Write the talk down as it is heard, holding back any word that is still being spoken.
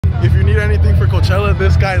need anything for Coachella,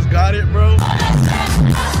 this guy's got it, bro.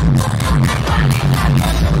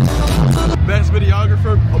 Best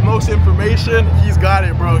videographer, most information, he's got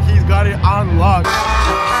it, bro. He's got it on lock.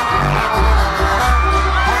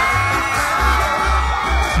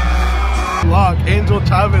 Angel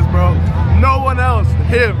Chavez, bro. No one else.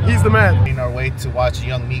 Him. He's the man. On our way to watch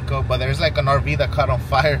Young Miko, but there's like an RV that caught on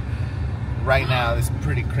fire right now. It's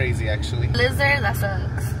pretty crazy, actually. Lives there? That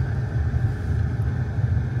sucks.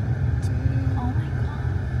 Oh my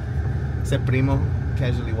god. Ese primo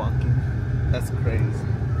casually walking. That's crazy.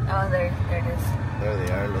 Oh, there it is. There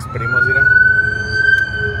they are, los primos, mira.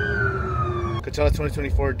 Coachella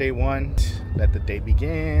 2024, day 1. Let the day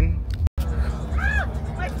begin.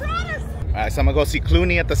 Alright, so I'm gonna go see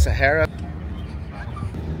Clooney at the Sahara.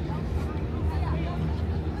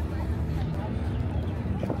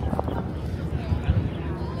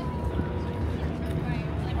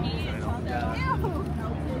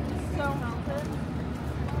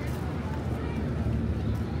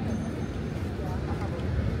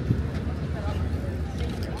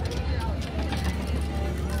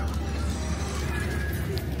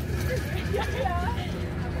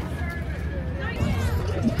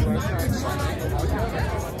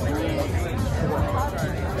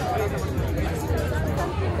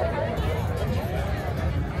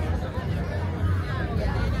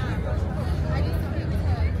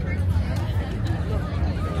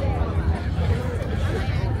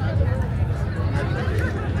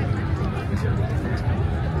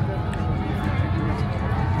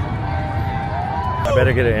 I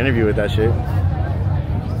better get an interview with that shit.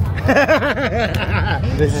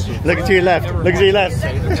 Look to your left. Look to your left.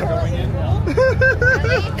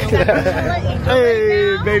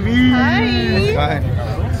 Hey, baby. Hi.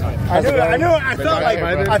 I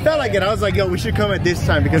felt like it. I was like, yo, we should come at this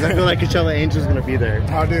time because I feel like Coachella Angel's gonna be there.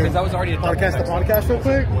 How dude? Because that was already a Podcast the podcast real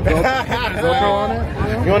quick. GoPro on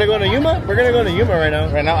it. You wanna go to Yuma? We're gonna go to Yuma right now.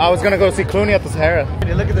 Right now, I was gonna go see Clooney at the Sahara.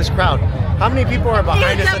 Hey, look at this crowd. How many people are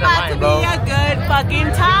behind us in the line, bro? It's about to be a good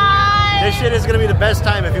fucking time. This shit is gonna be the best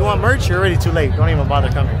time. If you want merch, you're already too late. Don't even bother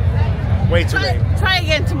coming. Way too late. Try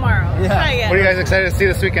again tomorrow. Yeah. Try again. What are you guys excited to see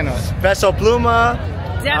this weekend? Peso Pluma,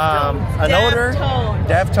 Another,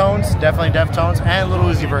 Deftones, definitely Deftones, and Little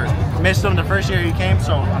Uzi Vert. Missed him the first year he came,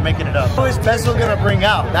 so I'm making it up. Who is Peso gonna bring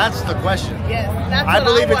out? That's the question. Yes, that's I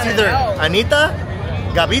believe it's either Anita,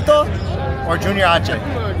 Gabito, or Junior H.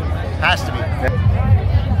 Has to be.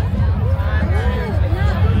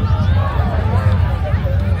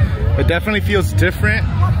 It definitely feels different.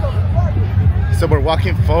 So we're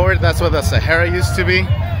walking forward. That's where the Sahara used to be,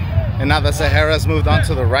 and now the Sahara's moved on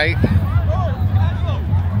to the right.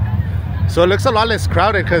 So it looks a lot less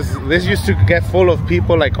crowded because this used to get full of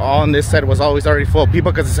people. Like all on this side was always already full of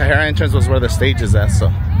people because the Sahara entrance was where the stage is at. So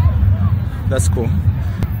that's cool.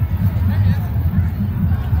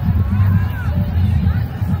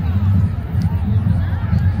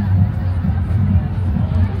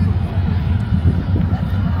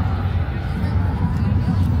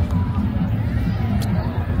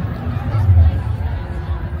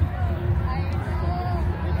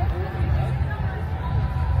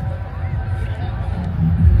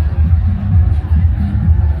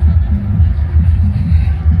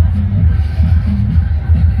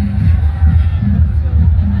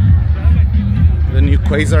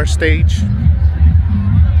 Quasar stage.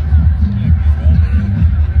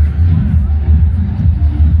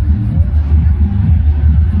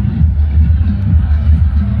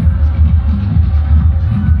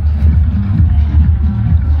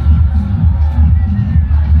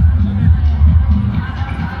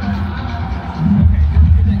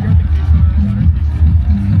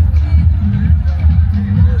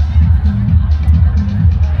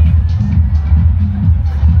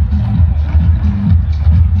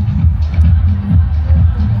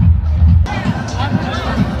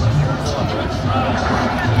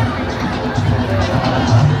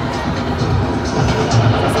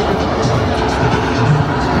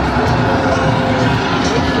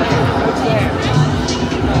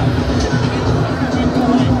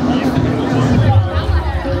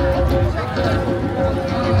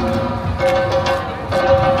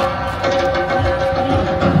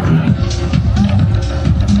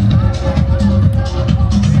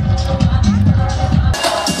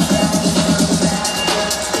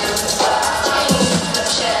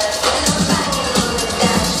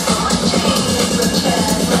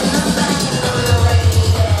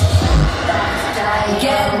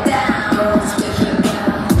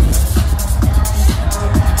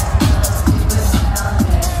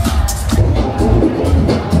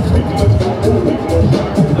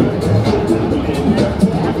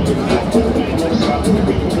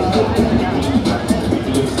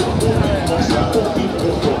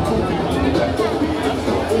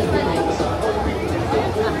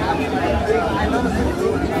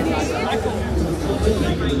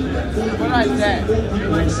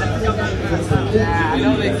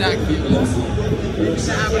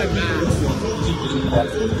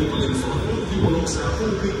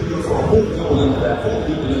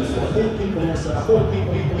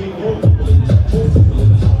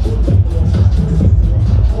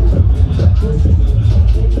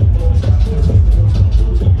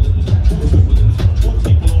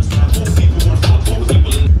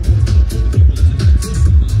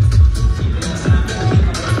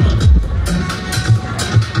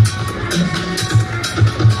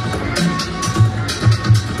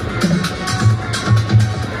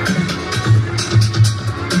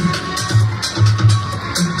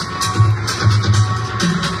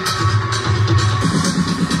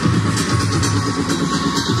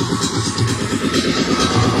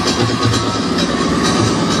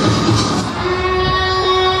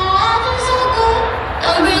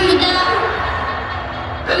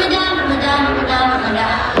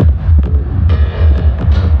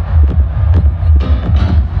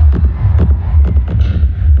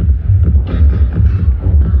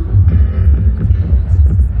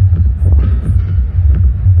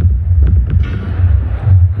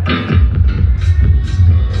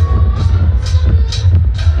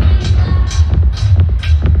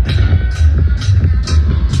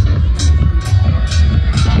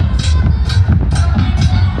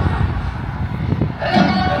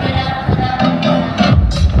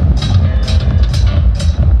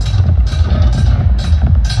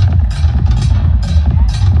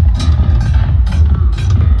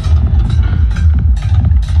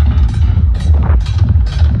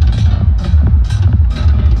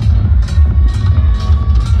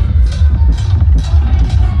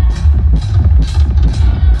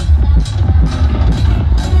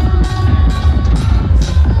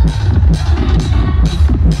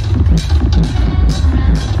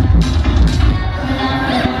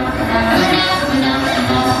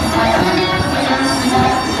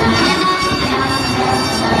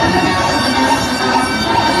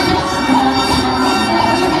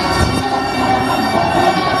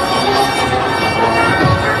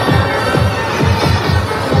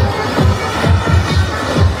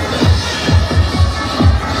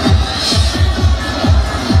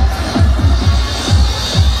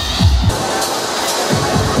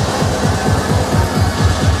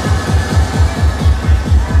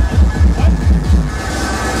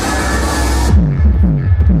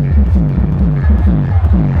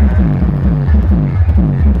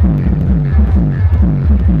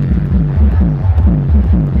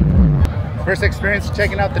 First experience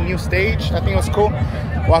checking out the new stage. I think it was cool.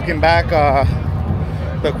 Walking back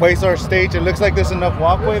the Quasar stage, it looks like there's enough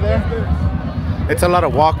walkway there. It's a lot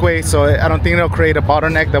of walkway, so I don't think it'll create a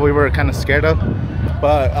bottleneck that we were kind of scared of.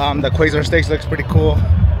 But the Quasar stage looks pretty cool.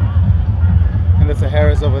 And there's a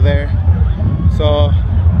Harris over there. So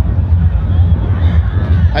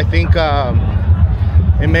I think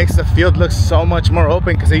it makes the field look so much more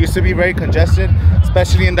open, because it used to be very congested,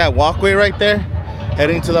 especially in that walkway right there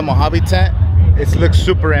heading to the Mojave tent. It looks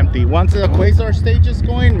super empty. Once the Quasar stage is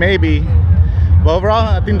going, maybe, but overall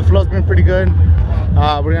I think the flow's been pretty good.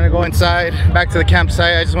 We're gonna go inside, back to the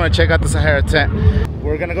campsite. I just want to check out the Sahara tent.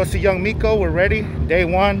 We're gonna go see Young Miko. We're ready, day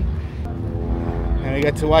one, and we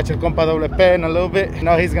get to watch El Compa Doble P in a little bit. You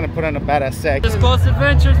know, he's gonna put on a badass set. Just Ghost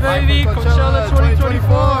Adventures, baby. Coachella 2024.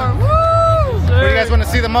 Woo! What do you guys want to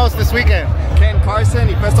see the most this weekend? Ken Carson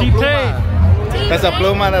y Peso Pluma. Peso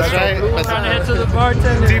Pluma, that's right. Trying to head to the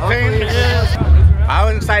bartender. T-Pain. Yeah. I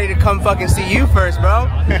was excited to come fucking see you first, bro.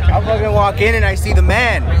 I fucking walk in and I see the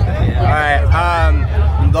man.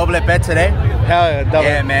 Alright, Doble P today. Hell yeah, double.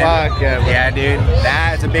 Yeah, man. Fuck yeah, bro. Yeah, dude.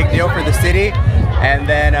 That's a big deal for the city. And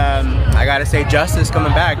then I gotta say, Justice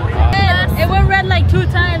coming back. It went red like 2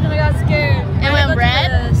 times and I got scared. It went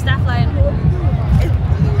red? The staff line.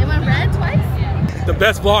 It went red twice? The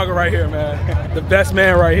best vlogger right here, man. The best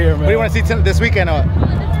man right here, man. What do you want to see this weekend?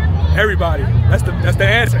 Everybody. That's the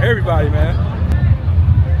answer. Everybody, man.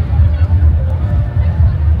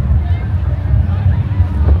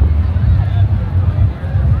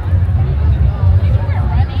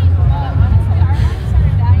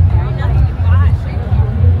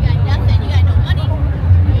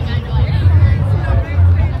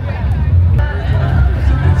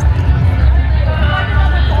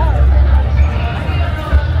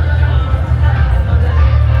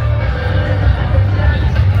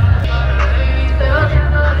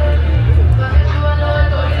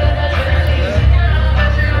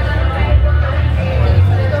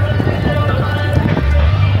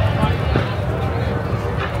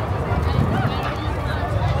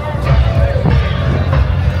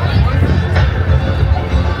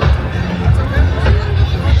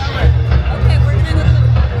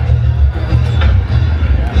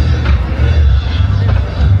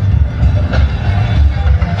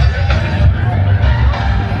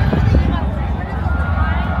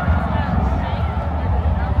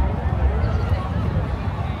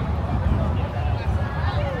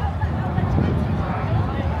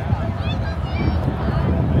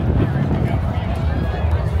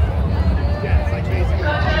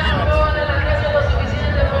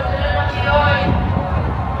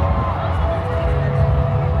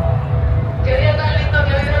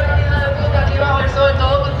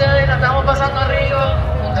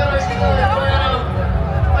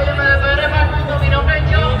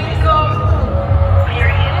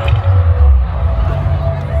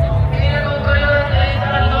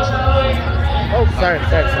 sorry.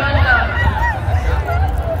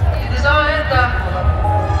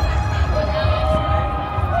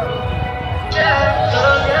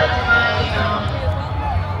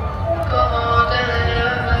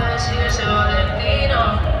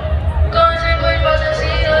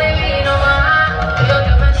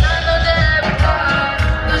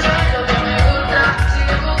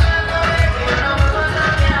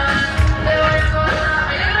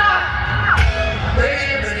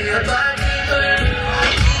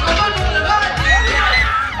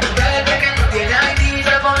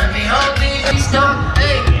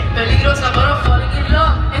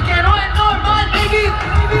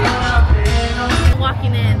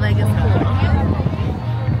 Walking in like it's cool.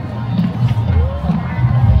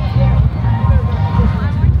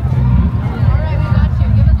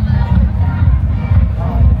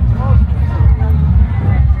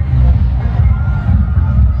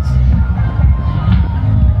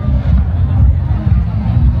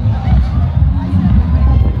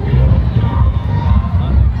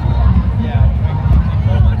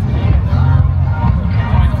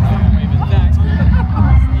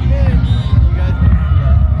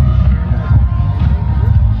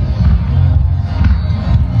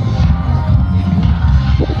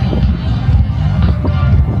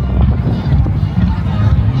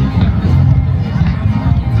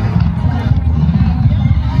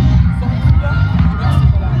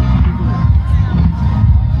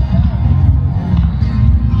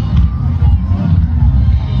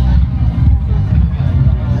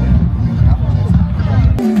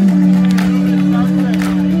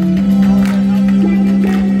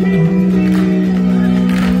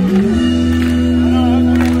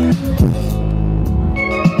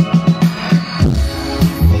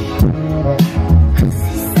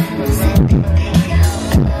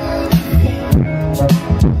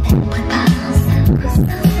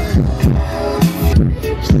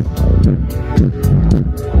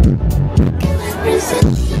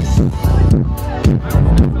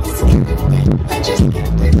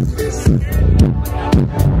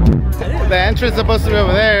 The entrance is supposed to be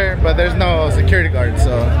over there, but there's no security guard,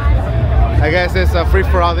 so I guess it's a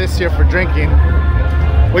free-for-all this year for drinking.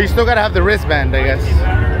 Well, you still gotta have the wristband, I guess.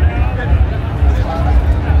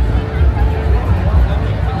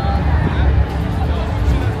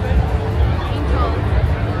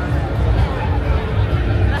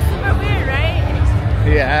 That's super weird, right?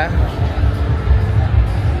 Yeah.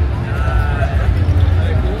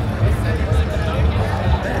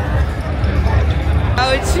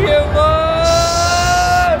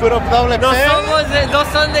 Puro doble P. No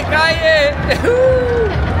son de calle.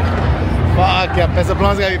 Fuck, yeah, Peso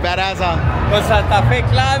Pluma's gonna be badass, huh? Con Santa Fe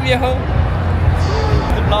Clan, viejo.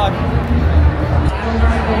 Good luck.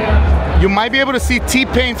 You might be able to see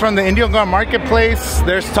T-Pain from the Indian Guard Marketplace.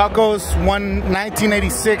 There's tacos,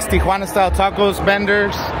 1986 Tijuana style tacos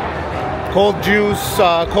vendors, cold juice,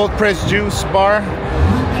 cold pressed juice bar.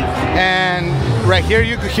 And right here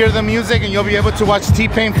you could hear the music and you'll be able to watch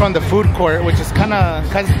T-Pain from the food court, which is kind of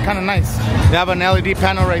nice. They have an LED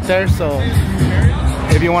panel right there, so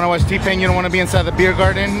if you want to watch T-Pain, you don't want to be inside the beer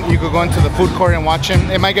garden, you could go into the food court and watch him.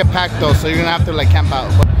 It might get packed though, so you're gonna have to like camp out.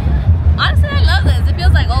 Honestly, I love this. It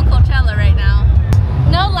feels like old Coachella right now.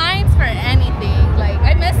 No lines for anything. Like,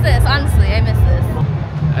 I miss this. Honestly, I miss this.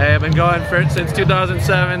 Hey, I've been going since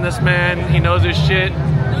 2007. This man, he knows his shit.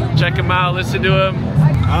 Check him out, listen to him.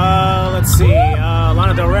 Let's see,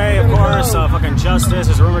 Lana Del Rey, of course, fucking Justice,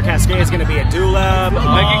 there's Rumor Cascade's gonna be at Dulab.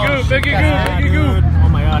 Peggy Goo. Oh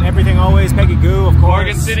my god, Everything Always, Peggy Goo, of course.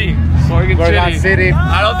 Morgan City. Morgan City.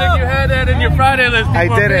 I don't think you had that in your Friday list. I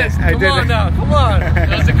did it. Come on now, come on.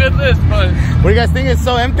 That was a good list, but... What do you guys think? It's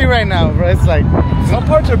so empty right now, bro. It's like... Some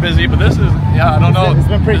parts are busy, but this is... Yeah, I don't know. It's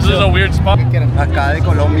been pretty This is a weird spot. Acá de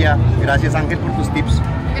Colombia. Gracias, Ángel, por tus tips.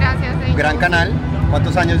 Gracias, Gran canal.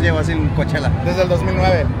 ¿Cuántos años llevas en Coachella? Desde el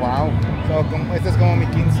 2009. Wow. So, este es como mi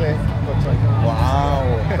 15 Coachella.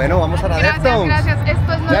 Wow. Bueno, vamos a la Gracias, gracias.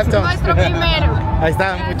 Esto es nuestro primero. Ahí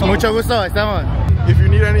está. Mucho gusto. Ahí estamos. If you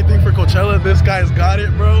need anything for Coachella, this guy's got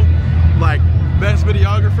it, bro. Like, best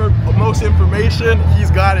videographer, most information,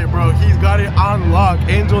 he's got it, bro. He's got it on lock.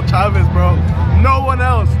 Angelo Chavez, bro. No one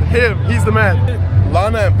else. Him. He's the man.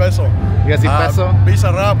 Lana and Peso. You guys see Peso?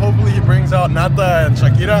 Bizarrap, hopefully he brings out Nata and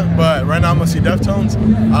Shakira, but right now I'm gonna see Deftones.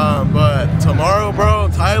 But tomorrow, bro,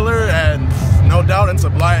 Tyler and no doubt and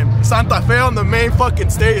Sublime. Santa Fe on the main fucking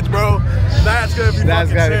stage, bro. That's gonna be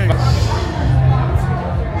fucking sick.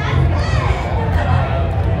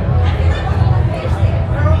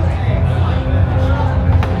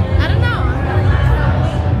 I don't know.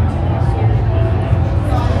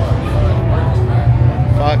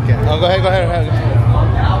 Fuck it. Oh, go ahead.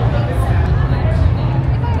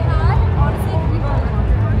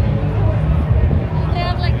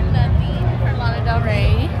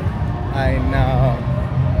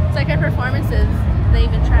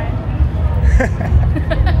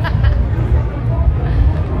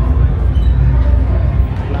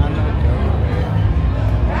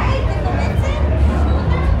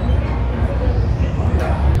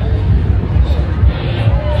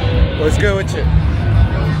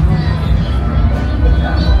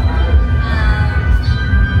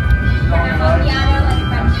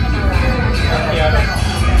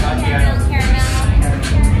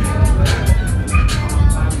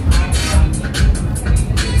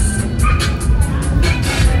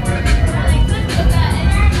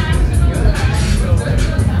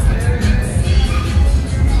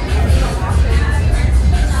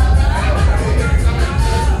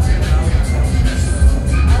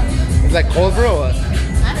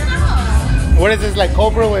 What is this, like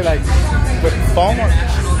cold brew with foam? Or?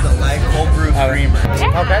 Delight cold brew creamer.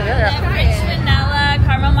 Okay, yeah. French vanilla,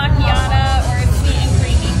 caramel macchiato, or sweet and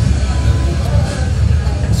creamy.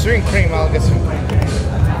 Sweet and cream, I'll get sweet.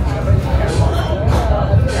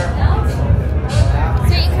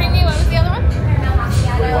 Sweet and creamy, what was the other one?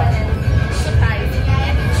 Surprise.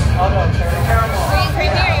 Sweet and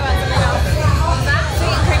creamy, or you want something else?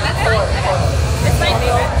 Sweet and creamy, that's fine. Okay. It's my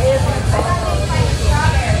favorite.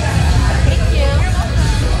 Thank you.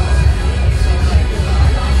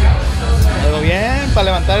 Algo bien, para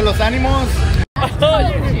levantar los ánimos. I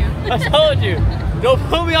told you. Don't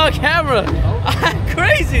put me on camera. I'm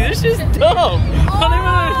crazy. This is dumb. I don't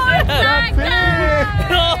even understand.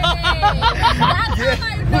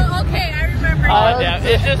 Okay, I remember. Oh, damn.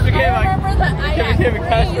 It just became like. It became a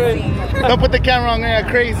catchphrase. Don't put the camera on there,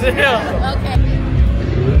 crazy. Yeah. Okay.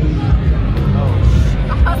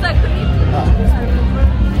 How's that cookie?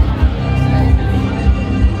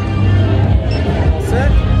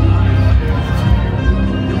 Set?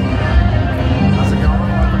 How's it going,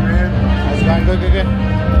 man? How's it going? Good.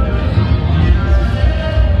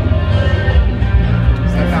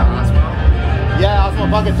 Is that Osmo? Yeah, Osmo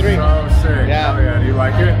Pocket 3. Oh, sick. Yeah. Oh, yeah. Do you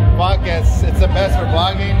like it? Fuck, it's the best for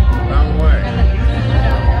vlogging. No way.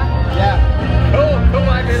 Yeah. Cool.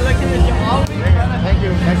 I've been looking at you all week. Thank you.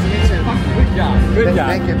 Nice to meet you. Good job.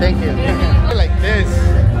 Thank you. Like this.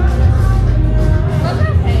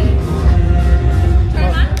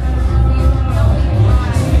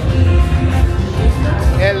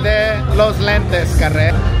 El de los lentes,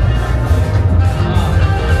 carrera.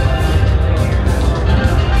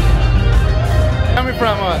 Coming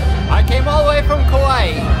from what? I came all the way from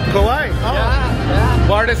Kauai. Kauai. Oh. Yeah.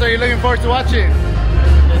 What artists are you looking forward to watching?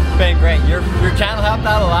 It's been great. Your channel helped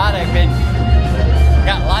out a lot. I've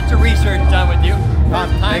got lots of research done with you.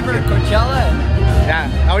 Time for Coachella. Yeah.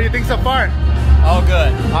 How do you think so far? All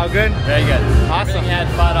good. All good? Very good. Awesome. Everything you had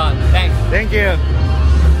spot on. Thanks. Thank you.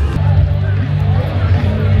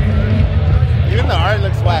 Even the art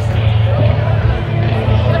looks whack. What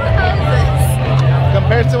the hell is this?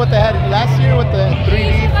 Compared to what they had last year with the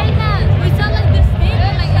 3D. We saw like this thing,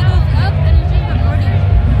 like it goes up and it's just recording.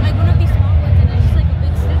 Like one of these small ones and it's just like a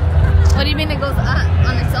big stick. What do you mean it goes up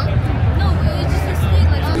on its own? No, it's just a stick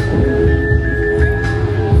like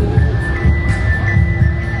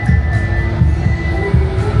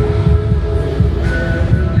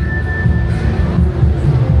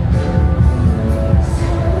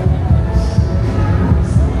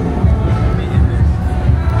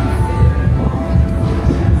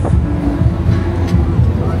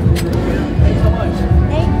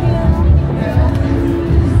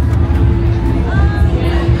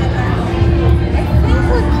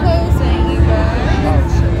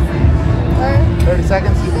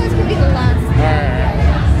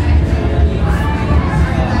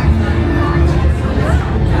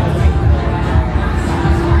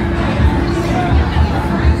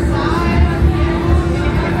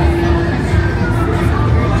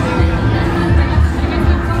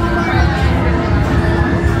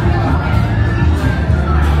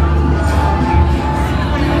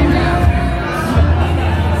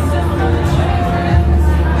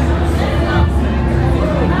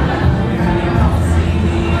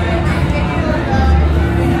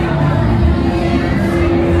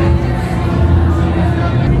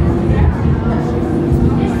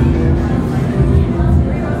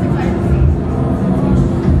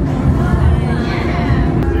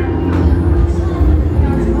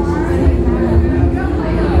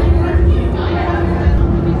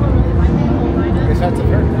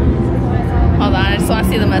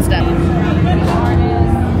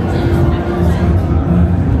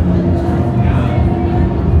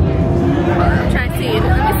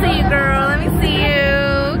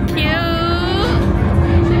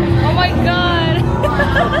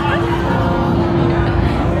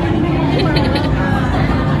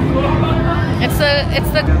It's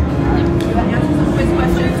the...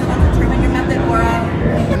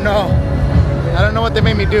 No, I don't know what they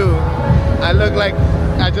made me do. I look like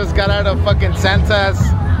I just got out of fucking Santa's.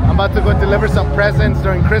 I'm about to go deliver some presents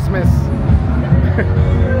during Christmas.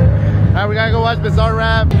 Alright, we gotta go watch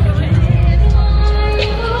Bizarrap.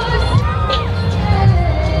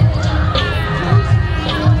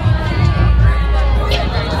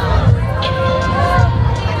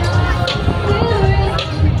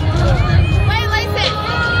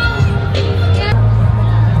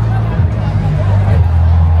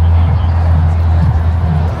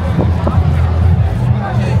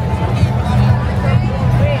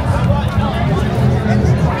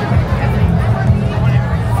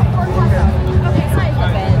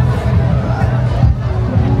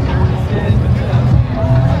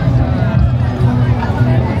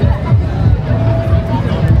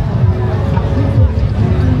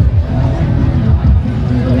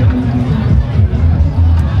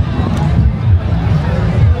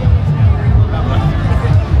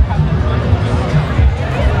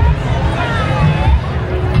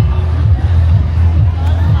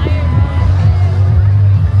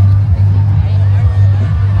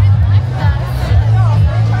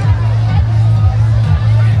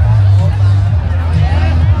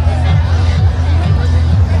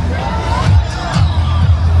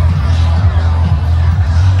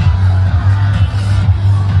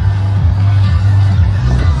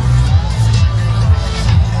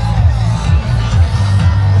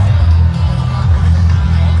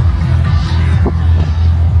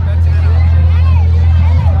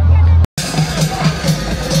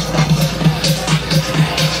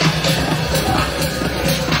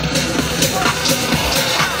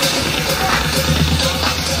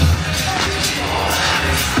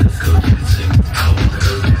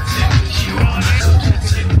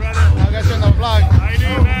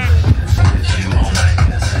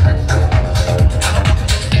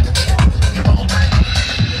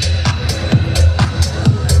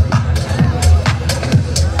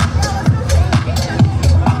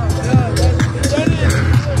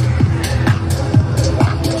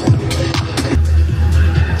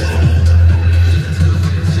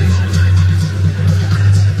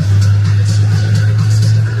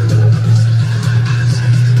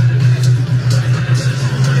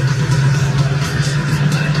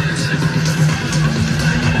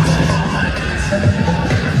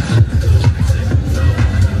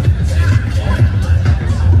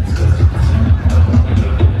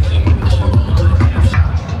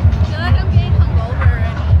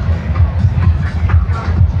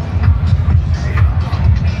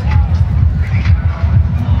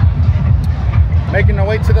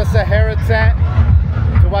 to the Sahara tent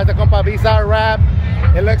to watch the compa Bizarrap.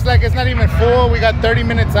 It looks like it's not even full. We got 30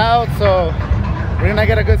 minutes out, so we're gonna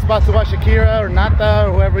get a good spot to watch Shakira or Nata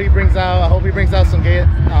or whoever he brings out. I hope he brings out some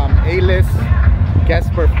A-list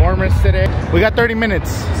guest performers today. We got 30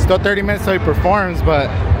 minutes, still 30 minutes till he performs, but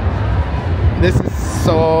this is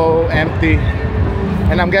so empty.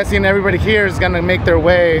 And I'm guessing everybody here is gonna make their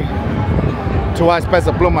way to watch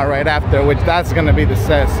Peso Pluma right after, which that's gonna be the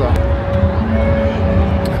set. So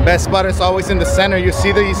best spot is always in the center. You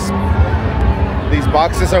see these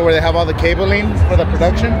boxes are where they have all the cabling for the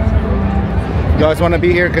production. You always want to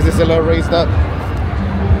be here because it's a little raised up.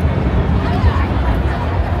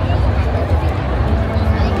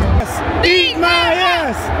 Eat my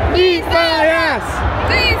ass! Eat my ass!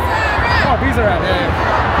 Bizarrap! Oh, Bizarrap, yeah.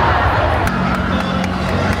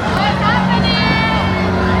 What's happening?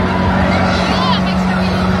 Yeah, make sure we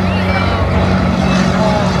don't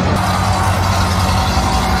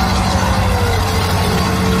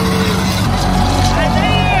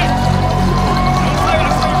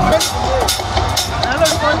That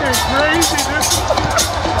looks fucking crazy, dude.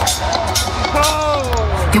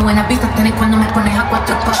 Oh. Qué buenas vistas tenés cuando me pones a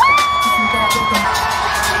cuatro patas.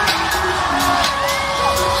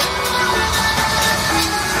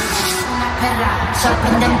 Una perra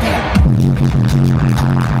sorprendente.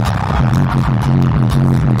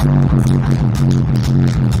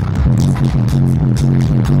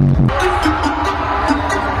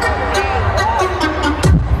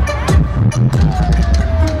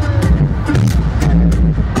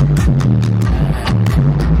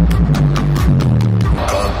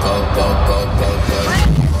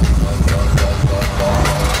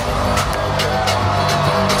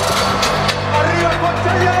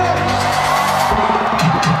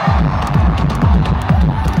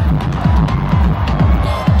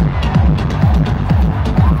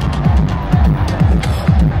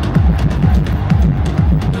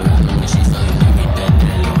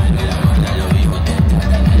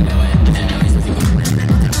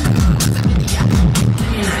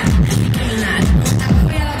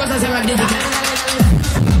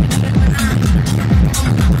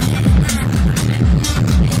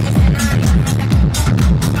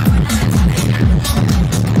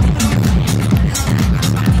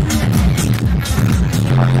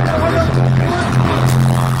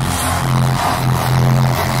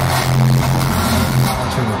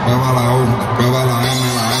 Prueba la U, prueba la M,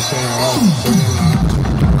 la S, la O, soy la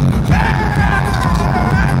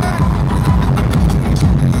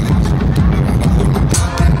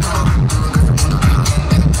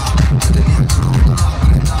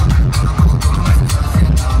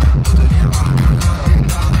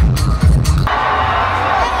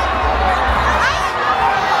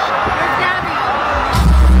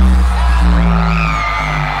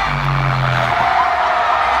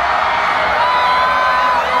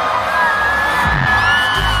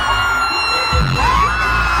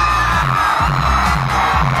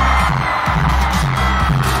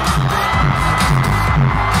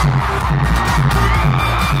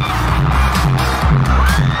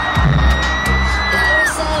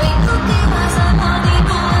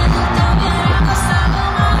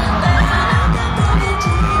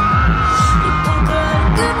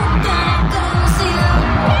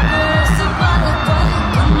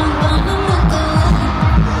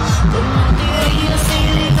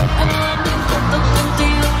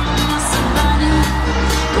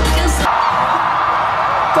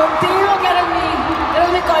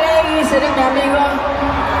eres mi amigo.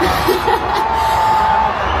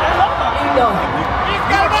 Lindo.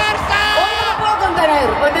 Hoy no me puedo contener.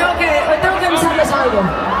 Hoy tengo que avisarles algo.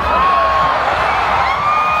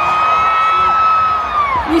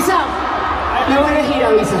 Lisa, me voy de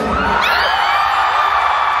gira, Lisa.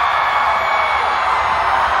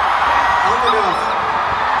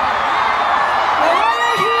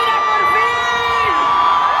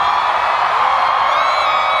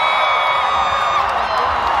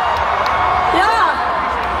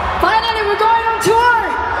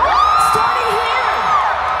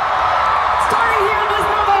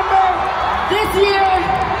 This year,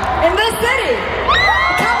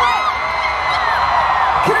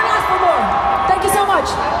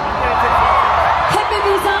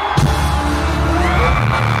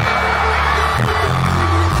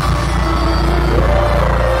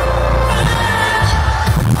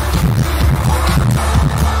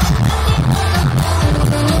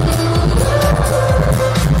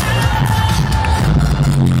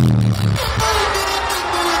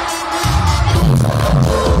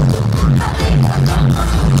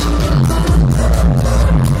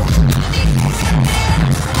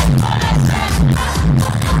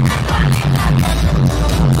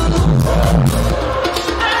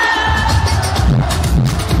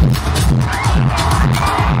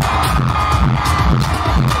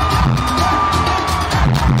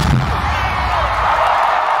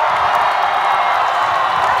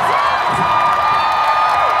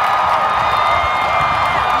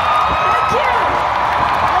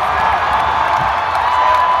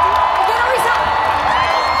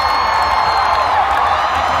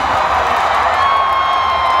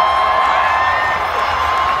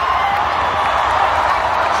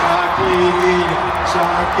 Me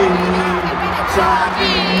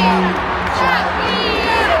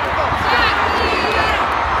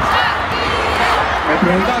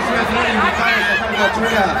preguntaba si iba a tener invitada a tocar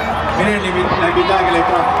Coachella. Miren la invitada que le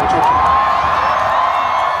trajo, muchachos.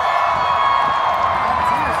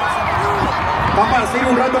 ¿Están para seguir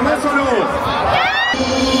un rato más o no?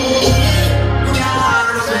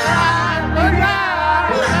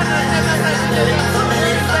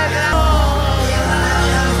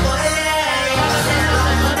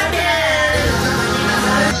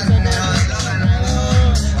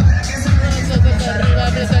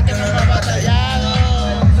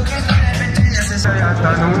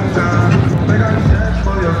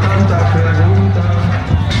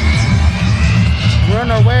 We're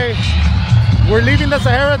on our way. We're leaving the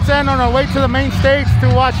Sahara tent on our way to the main stage to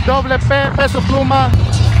watch Doble P, Peso Pluma.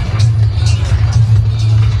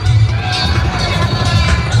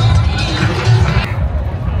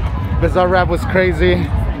 Bizarrap was crazy.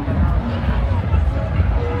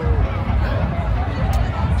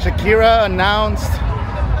 Shakira announced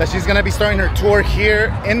that she's gonna be starting her tour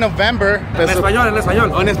here in November. En español.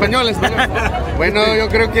 En español. Bueno, yo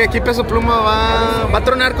creo que aquí Peso Pluma va a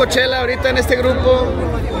tronar Coachella ahorita en este grupo.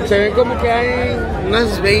 Se ven como que hay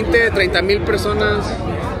unas 20, 30 mil personas.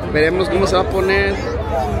 Veremos cómo se va a poner.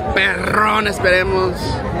 Perrón, esperemos.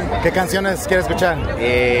 ¿Qué canciones quieres escuchar?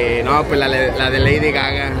 No, pues la de Lady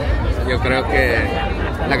Gaga. Yo creo que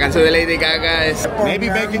la canción de Lady Gaga es Maybe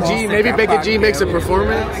Becky G makes a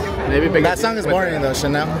performance. That song is boring though,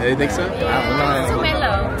 Chanel. You think so? Too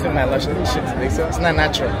mellow. Too mellow. Think so? It's not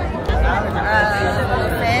natural.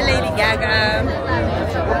 Lady Gaga.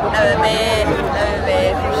 La bebé,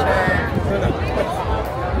 for sure.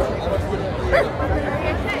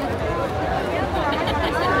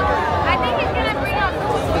 I think he's gonna bring out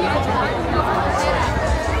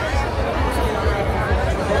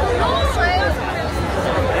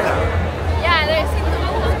yeah, there's.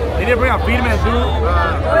 He didn't bring out Firme, dude.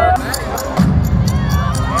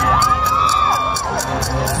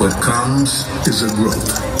 What comes is a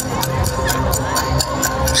growth.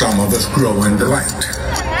 Some of us grow in the light.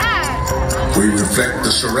 We reflect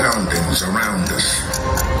the surroundings around us.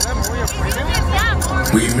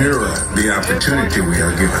 We mirror the opportunity we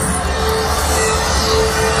are given.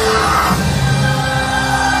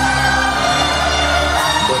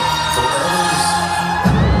 But for others,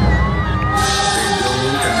 they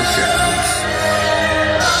bloom in the shadows.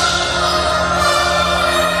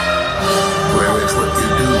 Well, it's what you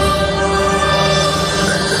do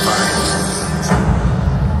that defines you.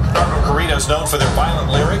 Is known for their violent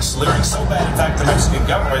lyrics so bad, in fact, the Mexican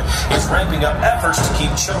government is ramping up efforts to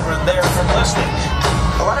keep children there from listening.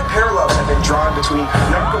 A lot of parallels have been drawn between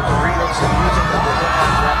narco corridos and music of the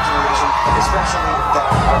hip-hop rap generation, especially that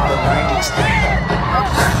of the 90s.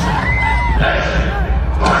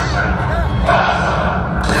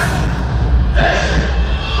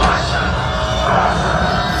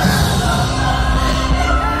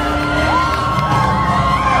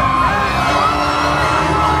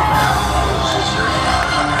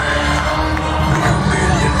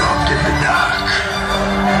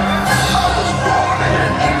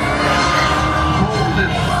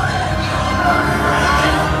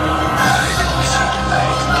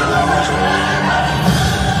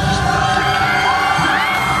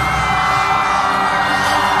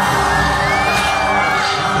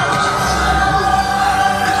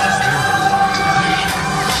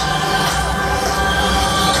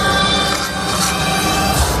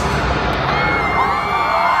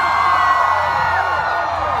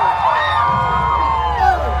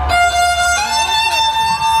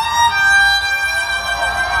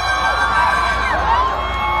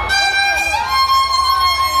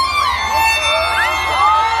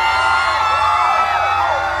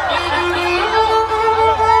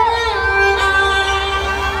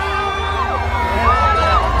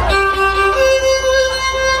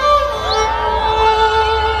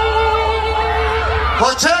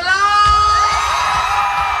 Coachella!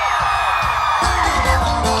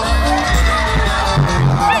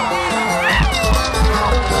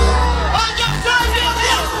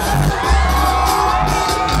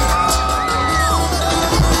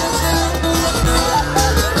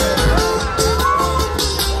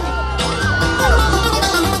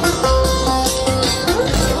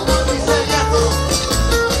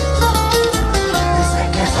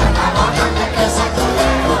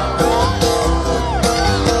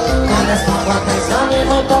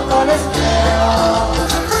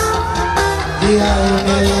 Día y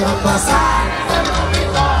me dieron pasar,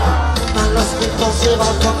 a los picos y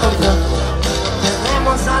bajo control.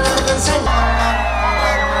 Tenemos algo que enseñar.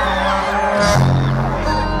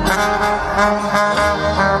 La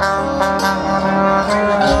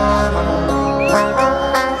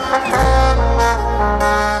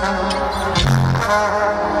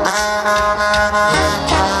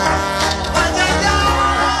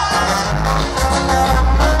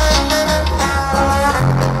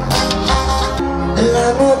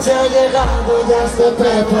noche ha llegado, ya se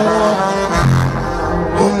preparó.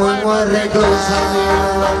 Un buen reclusa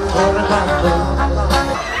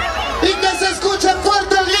y que se escuche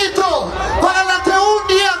fuerte el grito para la que un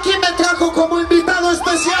día aquí me trajo como invitado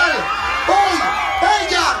especial. Hoy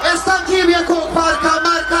ella está aquí, viejo,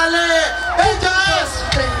 márcale. Ella es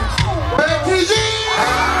Becky G.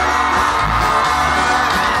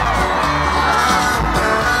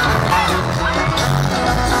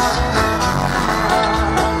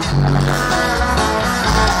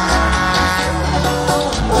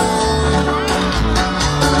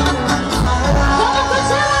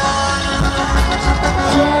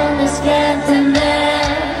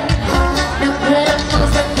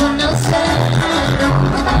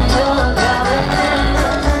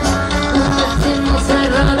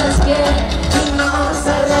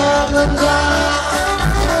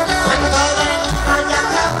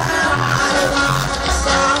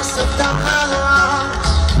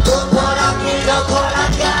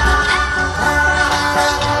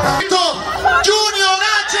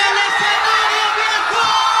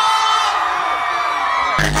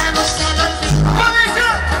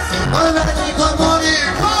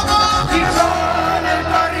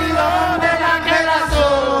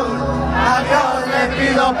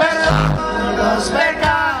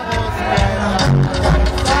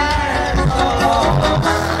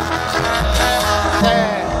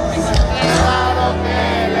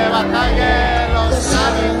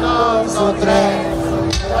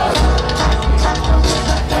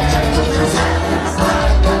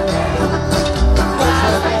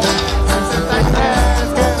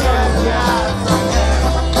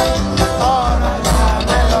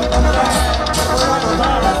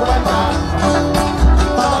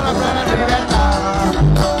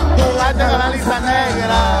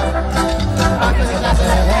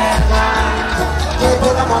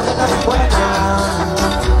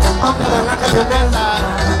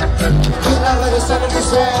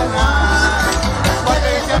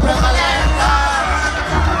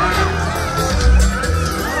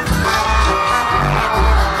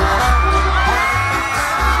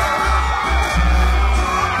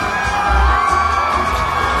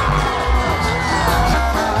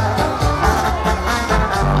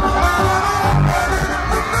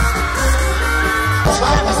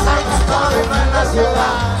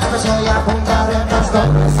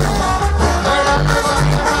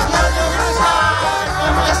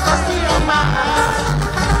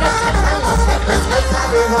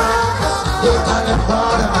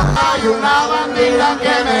 Hay una bandida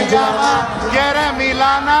que me llama, quiere mi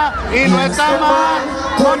lana y no está mal,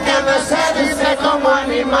 porque me seduce como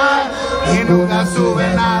animal y nunca sube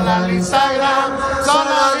nada al Instagram,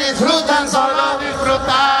 solo disfrutan, solo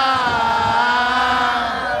disfrutan.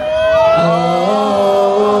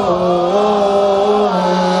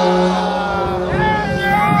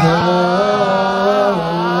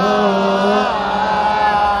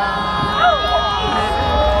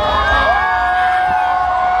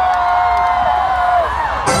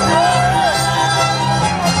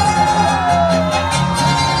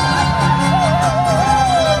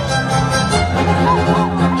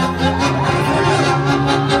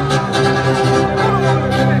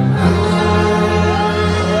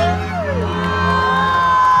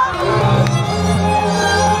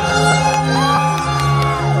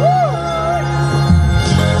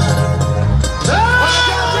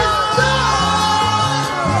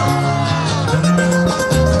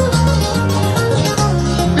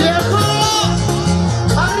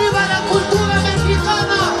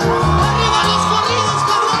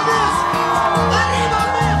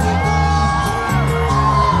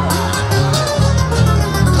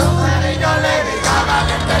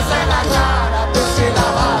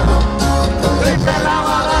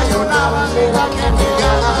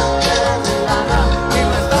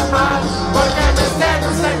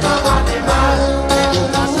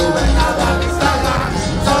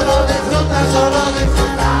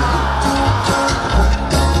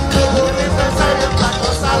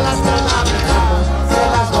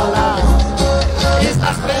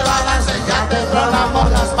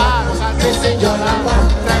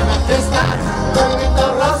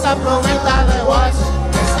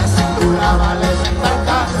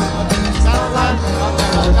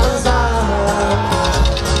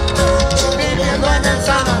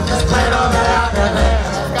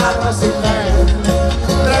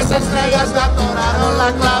 Estrellas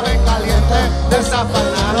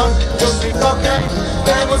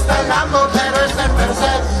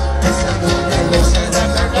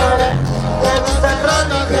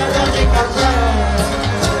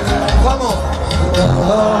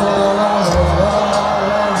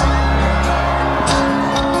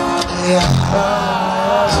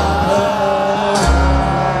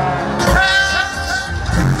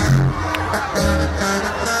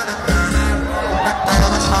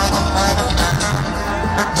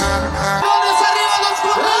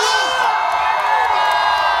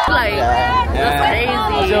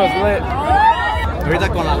Ahorita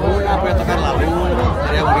con la luna, voy a tocar la luna,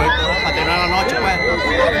 estaría bonito, para terminar la noche, pues.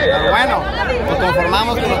 Pero bueno, nos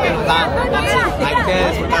conformamos con lo que nos dan, entonces hay que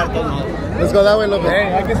disfrutar todo. Let's go that way a little bit.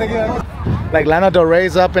 Hey, hay que seguir. Like Lana Del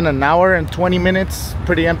Rey's up in an hour and 20 minutes,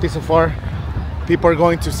 pretty empty so far. People are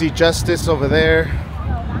going to see Justice over there.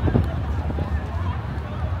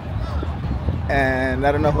 And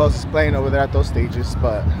I don't know who else is playing over there at those stages,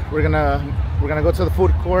 but we're gonna go to the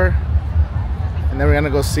food court and then we're gonna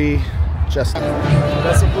go see Justice.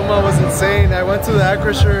 Peso Pluma was insane. I went to the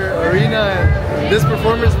Acrisure Arena and this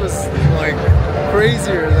performance was like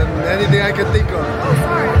crazier than anything I could think of.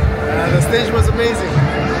 The stage was amazing.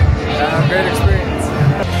 Great experience.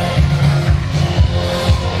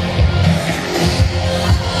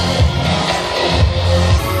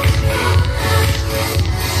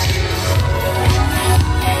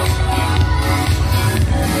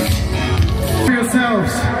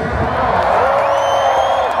 Yourselves.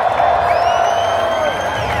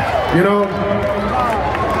 You know,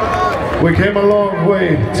 we came a long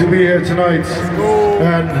way to be here tonight,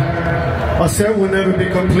 and a set will never be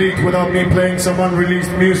complete without me playing some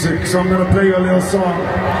unreleased music, so I'm gonna play you a little song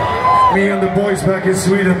me and the boys back in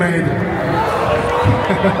Sweden made.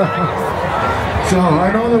 So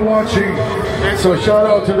I know they're watching, so shout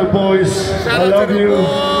out to the boys. I love you.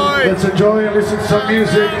 Let's enjoy and listen to some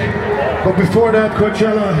music. But before that,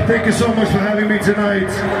 Coachella, thank you so much for having me tonight.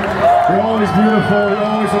 You're always beautiful, you're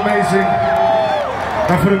always amazing.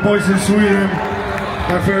 And for the boys in Sweden,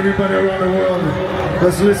 and for everybody around the world,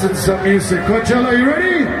 let's listen to some music. Coachella, you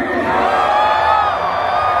ready?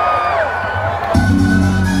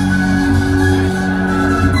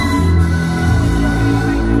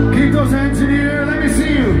 Keep those hands in the air, let me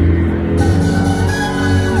see you.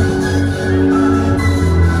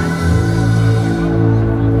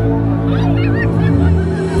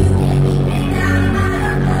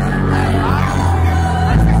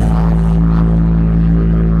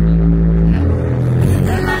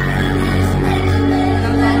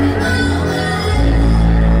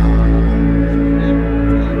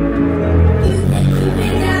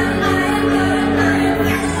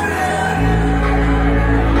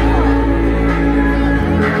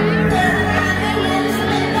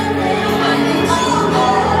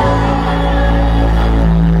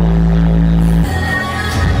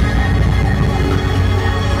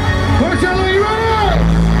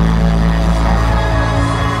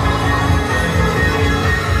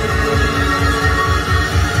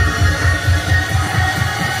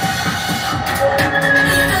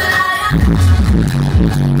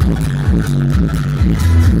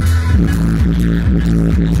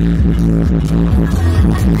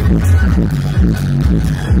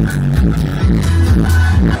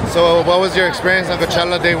 So what was your experience on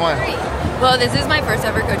Coachella day one? Well, this is my first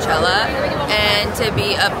ever Coachella, and to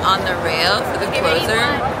be up on the rail for the closer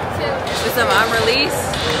with some unreleased,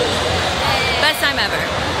 best time ever.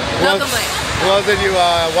 No complaints. Who else did you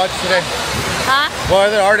watch today? Huh?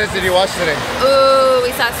 What other artists did you watch today? Ooh,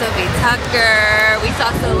 we saw Sophie Tucker, we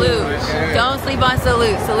saw Salute. Don't sleep on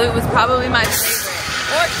Salute. Salute was probably my favorite.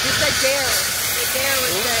 Or just The Dare. The Dare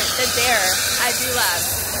was good. The Dare. I do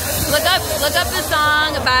love. Look up the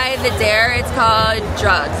song by The Dare. It's called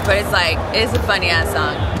Drugs, but it's a funny ass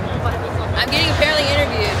song. I'm getting apparently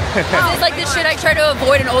interviewed. This is like the shit I try to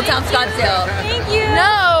avoid in Old Town Scottsdale. Thank you.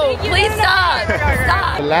 No, please stop.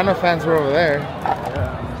 Stop. The Lana fans were over there.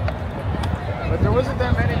 But there wasn't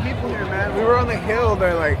that many people here, man. We were on the hill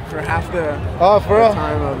there like for half the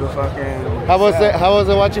time of the fucking How was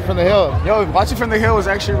it watching from the hill? Yo, watching from the hill was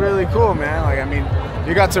actually really cool, man. Like, I mean,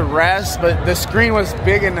 you got to rest, but the screen was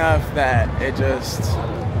big enough that it just,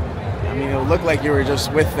 I mean, it looked like you were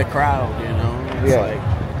just with the crowd, you know?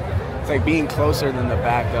 It's like being closer than the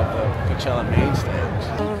back of the Coachella main stage.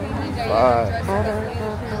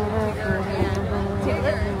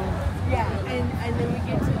 Yeah, and then we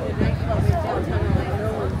get to the nightclub in downtown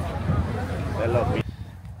LA. They love me.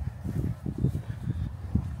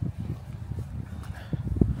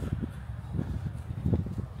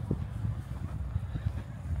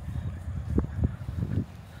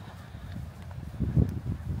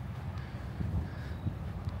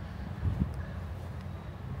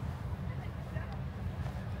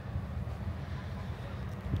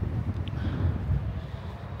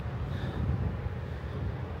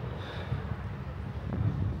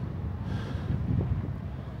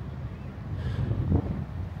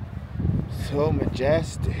 So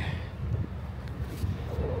majestic.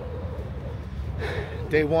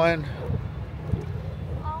 Day 1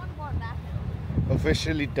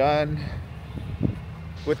 officially done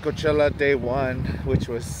with Coachella day 1, which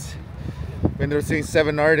was when they were seeing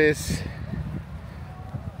 7 artists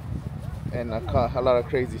and a lot of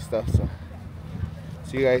crazy stuff. So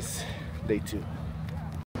see you guys day 2.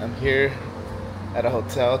 I'm here at a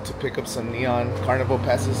hotel to pick up some neon carnival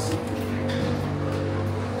passes.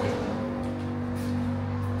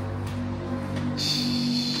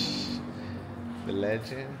 The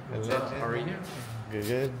legend. What's up? How are you?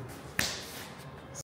 Good.